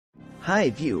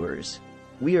Hi viewers,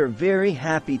 we are very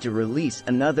happy to release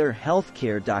another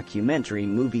healthcare documentary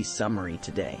movie summary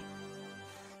today.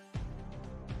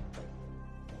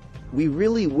 We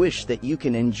really wish that you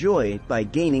can enjoy it by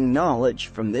gaining knowledge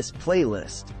from this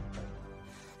playlist.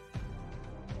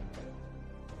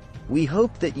 We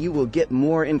hope that you will get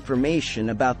more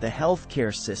information about the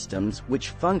healthcare systems which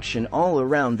function all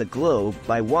around the globe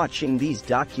by watching these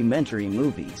documentary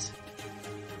movies.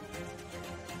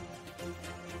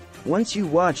 Once you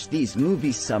watch these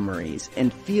movie summaries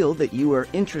and feel that you are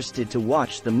interested to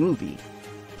watch the movie,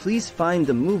 please find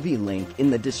the movie link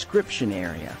in the description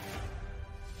area.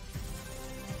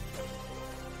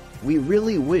 We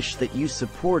really wish that you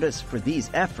support us for these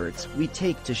efforts we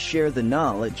take to share the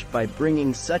knowledge by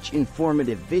bringing such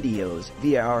informative videos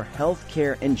via our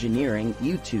Healthcare Engineering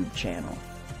YouTube channel.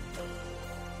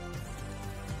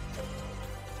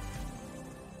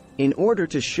 In order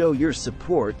to show your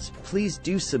support, please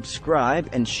do subscribe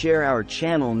and share our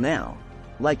channel now,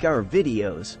 like our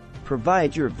videos,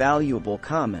 provide your valuable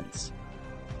comments.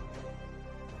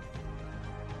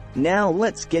 Now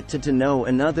let's get to know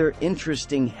another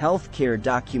interesting healthcare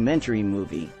documentary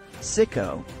movie,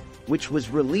 Sicko, which was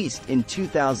released in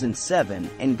 2007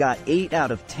 and got 8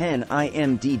 out of 10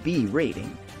 IMDb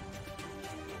rating.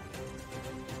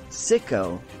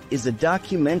 Sicko is a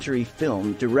documentary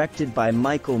film directed by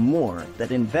Michael Moore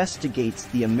that investigates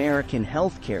the American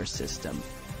healthcare system,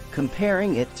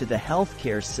 comparing it to the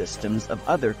healthcare systems of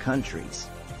other countries.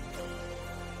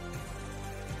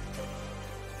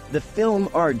 The film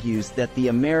argues that the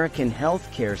American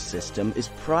healthcare system is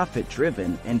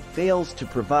profit-driven and fails to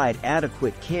provide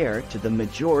adequate care to the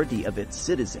majority of its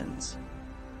citizens.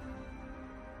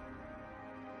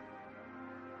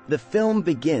 The film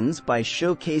begins by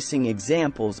showcasing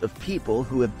examples of people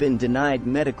who have been denied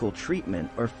medical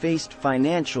treatment or faced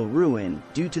financial ruin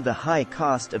due to the high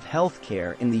cost of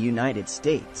healthcare in the United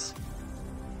States.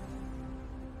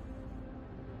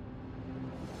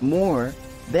 Moore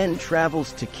then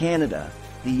travels to Canada,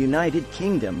 the United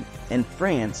Kingdom, and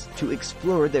France to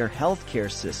explore their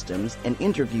healthcare systems and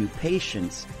interview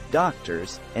patients,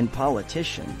 doctors, and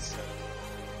politicians.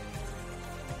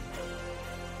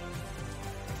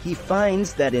 He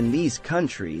finds that in these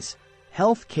countries,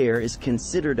 healthcare is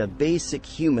considered a basic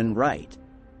human right,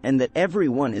 and that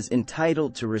everyone is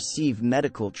entitled to receive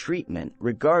medical treatment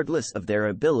regardless of their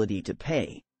ability to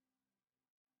pay.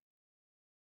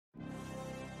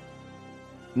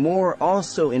 Moore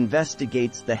also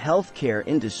investigates the healthcare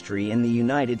industry in the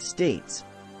United States,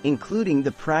 including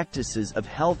the practices of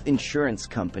health insurance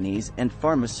companies and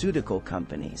pharmaceutical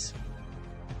companies.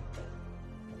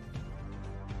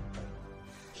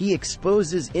 He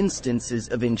exposes instances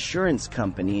of insurance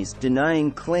companies denying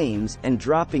claims and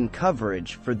dropping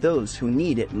coverage for those who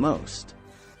need it most.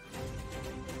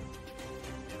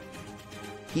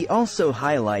 He also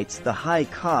highlights the high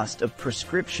cost of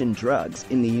prescription drugs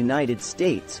in the United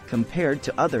States compared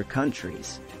to other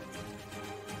countries.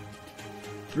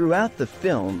 Throughout the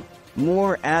film,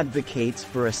 Moore advocates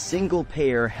for a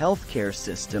single-payer healthcare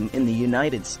system in the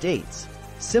United States,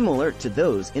 similar to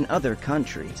those in other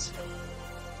countries.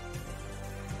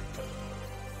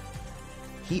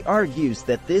 He argues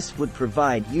that this would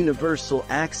provide universal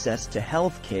access to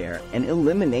healthcare and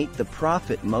eliminate the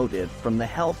profit motive from the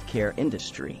healthcare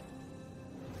industry.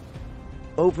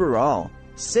 Overall,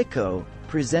 Sicko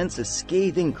presents a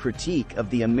scathing critique of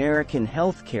the American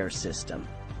healthcare system,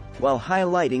 while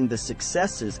highlighting the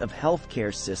successes of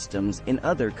healthcare systems in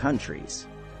other countries.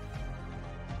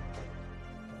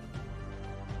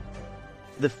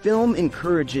 The film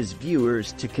encourages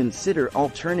viewers to consider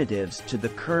alternatives to the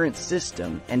current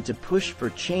system and to push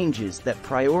for changes that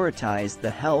prioritize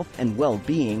the health and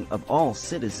well-being of all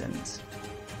citizens.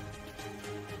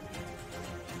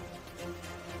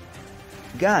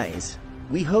 Guys,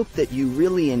 we hope that you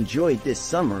really enjoyed this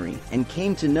summary and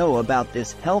came to know about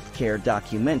this healthcare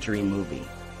documentary movie.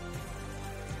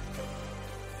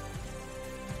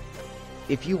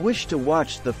 If you wish to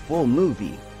watch the full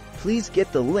movie, please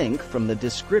get the link from the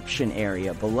description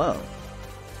area below.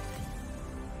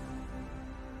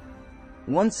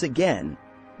 Once again,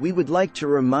 we would like to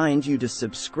remind you to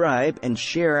subscribe and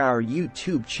share our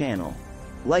YouTube channel,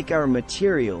 like our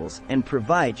materials, and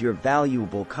provide your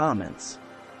valuable comments.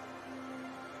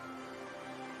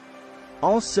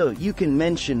 Also, you can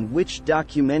mention which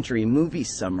documentary movie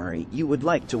summary you would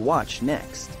like to watch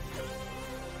next.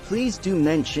 Please do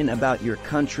mention about your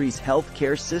country's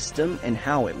healthcare system and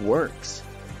how it works.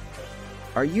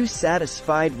 Are you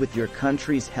satisfied with your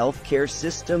country's healthcare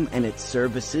system and its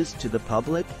services to the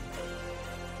public?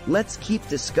 Let's keep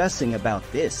discussing about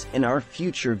this in our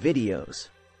future videos.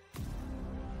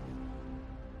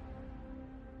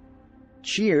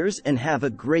 Cheers and have a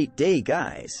great day,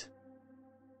 guys.